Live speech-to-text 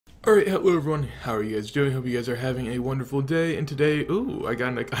Alright, hello everyone, how are you guys doing? Hope you guys are having a wonderful day, and today, ooh, I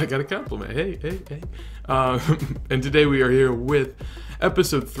got a compliment, hey. And today we are here with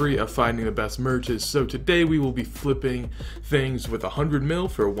episode 3 of Finding the Best Merches. So today we will be flipping things with 100 mil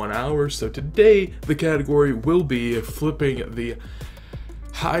for 1 hour. So today the category will be flipping the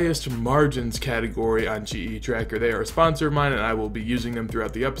highest margins category on GE Tracker. They are a sponsor of mine and I will be using them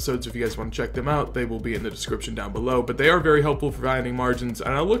throughout the episodes. If you guys want to check them out, they will be in the description down below, but they are very helpful for finding margins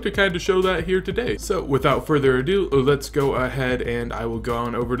and I'll look to kind of show that here today. So without further ado, let's go ahead and I will go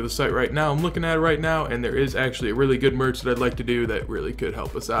on over to the site right now. I'm looking at it right now and there is actually a really good merch that I'd like to do that really could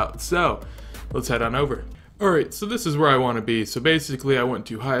help us out. So let's head on over. Alright, so this is where I want to be. So basically I went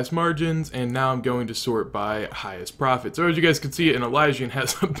to highest margins and now I'm going to sort by highest profit. So as you guys can see, an Elysian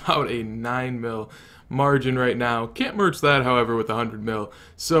has about a 9 mil margin right now. Can't merge that, however, with 100 mil.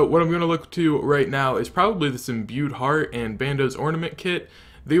 So what I'm going to look to right now is probably this Imbued Heart and Bando's Ornament Kit.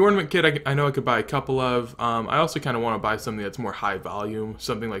 The Ornament Kit I know I could buy a couple of. I also kind of want to buy something that's more high volume.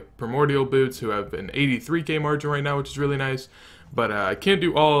 Something like Primordial Boots, who have an 83k margin right now, which is really nice. But I can't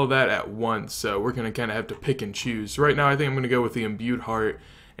do all of that at once, so we're going to kind of have to pick and choose. Right now I think I'm going to go with the Imbued Heart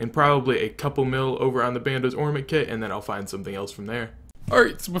and probably a couple mil over on the Bando's Ornament Kit, and then I'll find something else from there.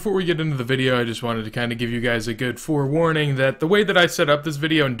 Alright, so before we get into the video, I just wanted to kind of give you guys a good forewarning that the way that I set up this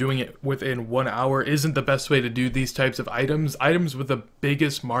video and doing it within 1 hour isn't the best way to do these types of items. Items with the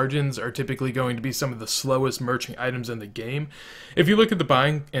biggest margins are typically going to be some of the slowest merching items in the game. If you look at the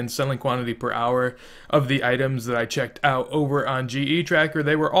buying and selling quantity per hour of the items that I checked out over on GE Tracker,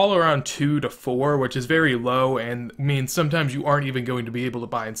 they were all around 2 to 4, which is very low and means sometimes you aren't even going to be able to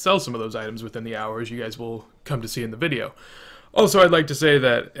buy and sell some of those items within the hour, as you guys will come to see in the video. Also, I'd like to say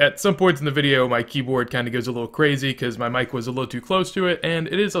that at some points in the video, my keyboard kind of goes a little crazy because my mic was a little too close to it, and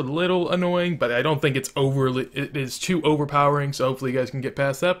it is a little annoying, but I don't think it is too overpowering, so hopefully you guys can get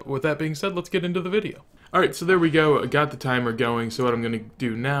past that. But with that being said, let's get into the video. Alright, so there we go. I got the timer going, so what I'm going to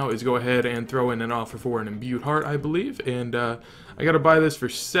do now is go ahead and throw in an offer for an Imbued Heart, I believe, and I got to buy this for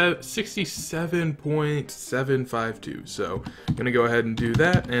 67.752, so I'm going to go ahead and do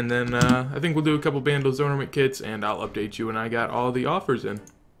that, and then I think we'll do a couple Bando's Ornament Kits, and I'll update you when I got all the offers in.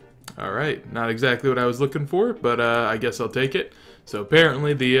 Alright, not exactly what I was looking for, but I guess I'll take it. So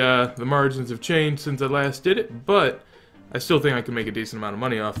apparently the margins have changed since I last did it, but I still think I can make a decent amount of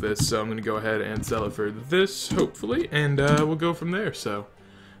money off this, so I'm going to go ahead and sell it for this, hopefully, and we'll go from there. So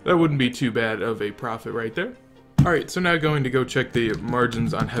that wouldn't be too bad of a profit right there. Alright, so now going to go check the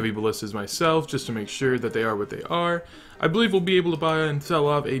margins on heavy ballistas myself, just to make sure that they are what they are. I believe we'll be able to buy and sell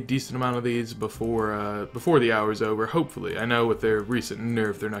off a decent amount of these before the hour's over, hopefully. I know with their recent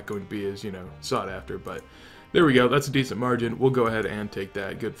nerf, they're not going to be as, sought after, but there we go, that's a decent margin. We'll go ahead and take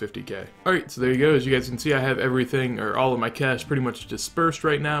that, good 50k. Alright, so there you go. As you guys can see, I have everything, or all of my cash pretty much dispersed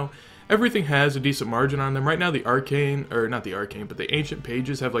right now. Everything has a decent margin on them. Right now the Arcane, or not the Arcane, but the Ancient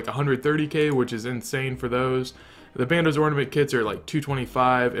Pages have like 130k, which is insane for those. The Bando's Ornament Kits are like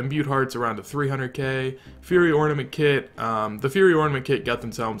 225, Imbued Hearts around a 300k, Fury Ornament Kit, the Fury Ornament Kit, Gut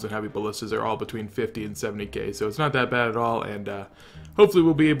Themselves, and Heavy Ballistas are all between 50 and 70k, so it's not that bad at all, and hopefully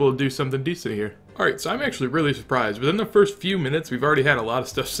we'll be able to do something decent here. Alright, so I'm actually really surprised. Within the first few minutes, we've already had a lot of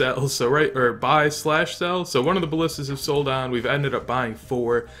stuff sell, so buy/sell. So one of the ballistas have sold on, we've ended up buying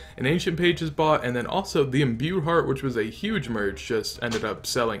 4, an Ancient Page is bought, and then also the Imbued Heart, which was a huge merge, just ended up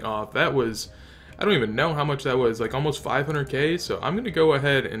selling off. That was, I don't even know how much that was, like almost 500k, so I'm going to go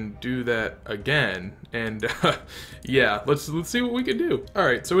ahead and do that again, and yeah, let's see what we can do.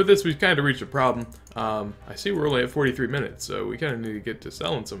 Alright, so with this, we've kind of reached a problem. I see we're only at 43 minutes, so we kind of need to get to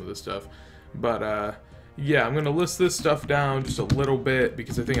selling some of this stuff. But, yeah, I'm going to list this stuff down just a little bit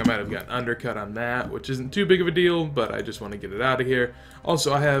because I think I might have gotten undercut on that, which isn't too big of a deal, but I just want to get it out of here.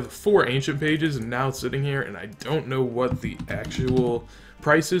 Also, I have 4 Ancient Pages now sitting here, and I don't know what the actual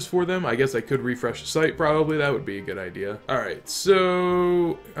price is for them. I guess I could refresh the site, probably. That would be a good idea. Alright,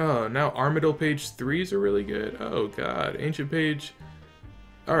 so, now Armadillo Page 3s are really good. Oh, God. Ancient Page.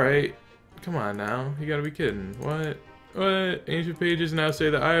 Alright. Come on now. You gotta be kidding. What? What? Ancient Pages now say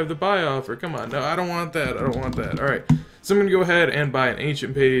that I have the buy offer. Come on. No, I don't want that. I don't want that. Alright. So I'm going to go ahead and buy an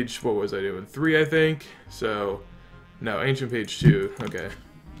Ancient Page. What was I doing? 3, I think. So, no, Ancient Page 2. Okay.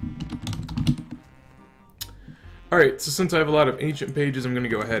 Alright, so since I have a lot of Ancient Pages, I'm going to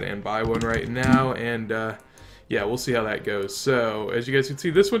go ahead and buy one right now. And, yeah, we'll see how that goes. So, as you guys can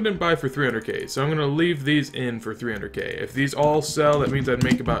see, this one didn't buy for 300k, so I'm going to leave these in for 300k. If these all sell, that means I'd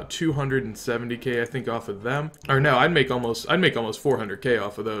make about 270k, I think, off of them. Or no, I'd make almost 400k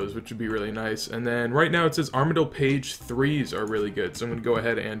off of those, which would be really nice. And then right now it says Armadillo Page 3s are really good, so I'm going to go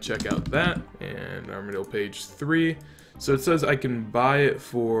ahead and check out that. And Armadillo Page 3 So it says I can buy it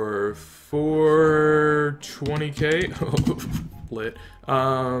for 420k. Lit.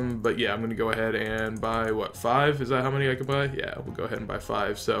 But yeah, I'm gonna go ahead and buy what, 5? Is that how many I can buy? Yeah, we'll go ahead and buy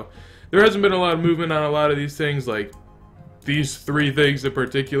 5. So there hasn't been a lot of movement on a lot of these things. Like these 3 things in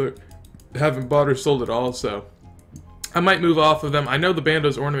particular haven't bought or sold at all. So I might move off of them. I know the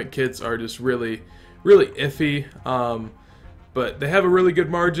Bandos ornament kits are just really iffy. But they have a really good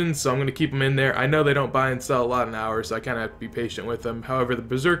margin, so I'm going to keep them in there. I know they don't buy and sell a lot in hours, so I kind of have to be patient with them. However, the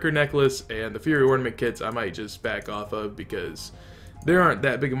Berserker necklace and the Fury ornament kits I might just back off of because there aren't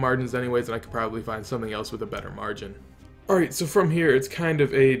that big of margins anyways, and I could probably find something else with a better margin. Alright, so from here, it's kind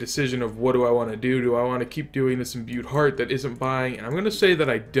of a decision of what do I want to do. Do I want to keep doing this Imbued Heart that isn't buying? And I'm going to say that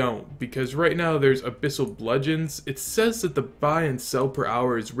I don't, because right now there's Abyssal Bludgeons. It says that the buy and sell per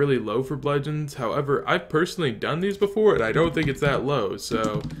hour is really low for Bludgeons. However, I've personally done these before, and I don't think it's that low.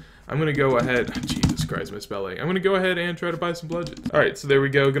 So I'm going to go ahead... Jesus Christ, misspelling. I'm going to go ahead and try to buy some Bludgeons. Alright, so there we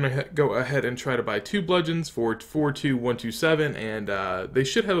go. Going to go ahead and try to buy 2 Bludgeons for 42127, and they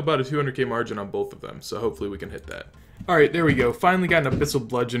should have about a 200k margin on both of them. So hopefully we can hit that. Alright, there we go. Finally got an Abyssal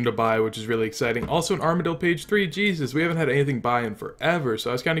Bludgeon to buy, which is really exciting. Also an Armadillo page 3. Jesus, we haven't had anything buy in forever,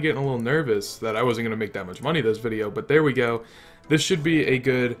 so I was kind of getting a little nervous that I wasn't going to make that much money this video, but there we go. This should be a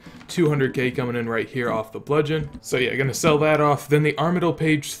good 200k coming in right here off the Bludgeon. So yeah, gonna sell that off. Then the Armadillo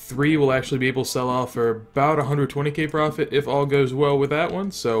page 3 will actually be able to sell off for about 120k profit if all goes well with that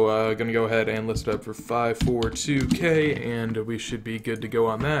one. So gonna go ahead and list it up for 542k, and we should be good to go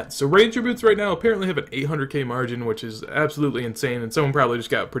on that. So Ranger Boots right now apparently have an 800k margin, which is absolutely insane, and someone probably just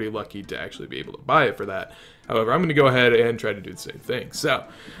got pretty lucky to actually be able to buy it for that. However, I'm going to go ahead and try to do the same thing. So,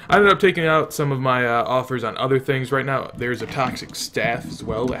 I ended up taking out some of my offers on other things. Right now, there's a Toxic Staff as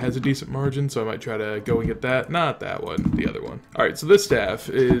well that has a decent margin, so I might try to go and get that. Not that one, the other one. Alright, so this staff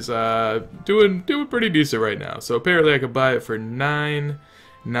is doing pretty decent right now. So apparently I could buy it for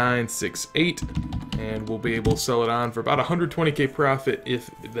 9,968, and we'll be able to sell it on for about 120k profit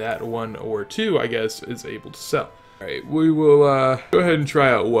if that one or two, I guess, is able to sell. Alright, we will go ahead and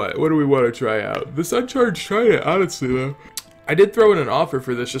try out what? What do we want to try out? This Uncharged Trident, honestly though. I did throw in an offer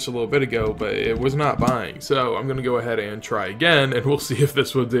for this just a little bit ago, but it was not buying. So I'm going to go ahead and try again, and we'll see if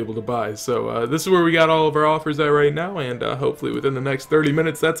this one's able to buy. So this is where we got all of our offers at right now, and hopefully within the next 30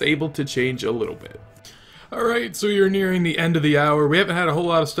 minutes that's able to change a little bit. Alright, so you're nearing the end of the hour. We haven't had a whole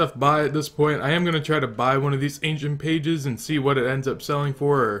lot of stuff buy at this point. I am going to try to buy one of these ancient pages and see what it ends up selling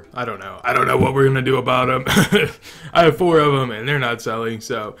for, or I don't know. I don't know what we're going to do about them. I have 4 of them and they're not selling,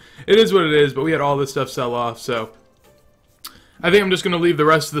 so it is what it is, but we had all this stuff sell off, so I think I'm just going to leave the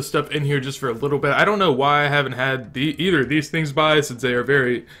rest of the stuff in here just for a little bit. I don't know why I haven't had either of these things buy, since they are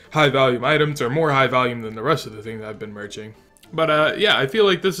very high volume items, or more high volume than the rest of the things I've been merching. But yeah, I feel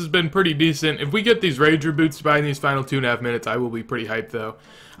like this has been pretty decent. If we get these Ranger Boots to buy in these final 2.5 minutes, I will be pretty hyped though.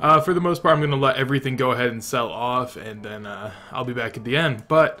 For the most part, I'm going to let everything go ahead and sell off, and then I'll be back at the end.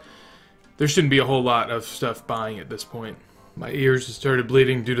 But there shouldn't be a whole lot of stuff buying at this point. My ears just started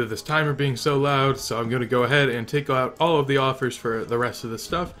bleeding due to this timer being so loud, so I'm going to go ahead and take out all of the offers for the rest of the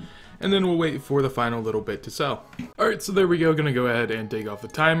stuff, and then we'll wait for the final little bit to sell. Alright, so there we go, gonna go ahead and take off the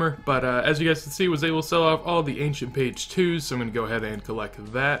timer, but as you guys can see, was able to sell off all the Ancient Page 2s, so I'm gonna go ahead and collect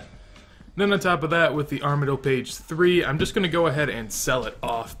that. Then on top of that, with the Armadillo Page 3, I'm just gonna go ahead and sell it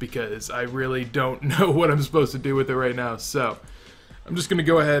off, because I really don't know what I'm supposed to do with it right now, so I'm just gonna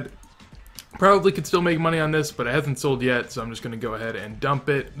go ahead. Probably could still make money on this, but it hasn't sold yet, so I'm just going to go ahead and dump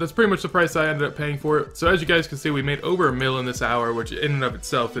it. That's pretty much the price I ended up paying for it. So as you guys can see, we made over $1 million in this hour, which in and of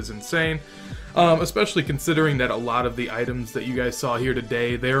itself is insane. Especially considering that a lot of the items that you guys saw here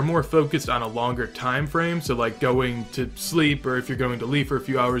today, they are more focused on a longer time frame. So like going to sleep, or if you're going to leave for a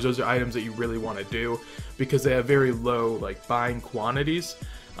few hours, those are items that you really want to do because they have very low like buying quantities.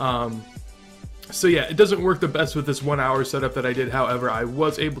 So yeah, it doesn't work the best with this 1 hour setup that I did. However, I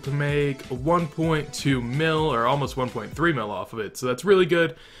was able to make 1.2 mil, or almost 1.3 mil off of it. So that's really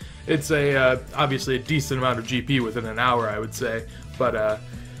good. It's a obviously a decent amount of GP within an hour, I would say. But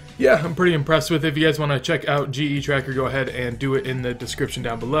yeah, I'm pretty impressed with it. If you guys want to check out GE Tracker, go ahead and do it in the description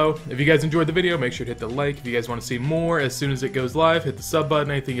down below. If you guys enjoyed the video, make sure to hit the like. If you guys want to see more as soon as it goes live, hit the sub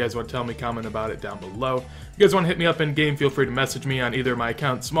button. Anything you guys want to tell me, comment about it down below. If you guys want to hit me up in game, feel free to message me on either my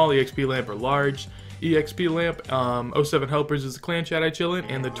account, small EXP lamp or large EXP lamp. 07 Helpers is the clan chat I chill in,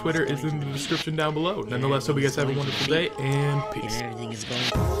 and the Twitter is in the description down below. Nonetheless, hope you guys have a wonderful day, and peace.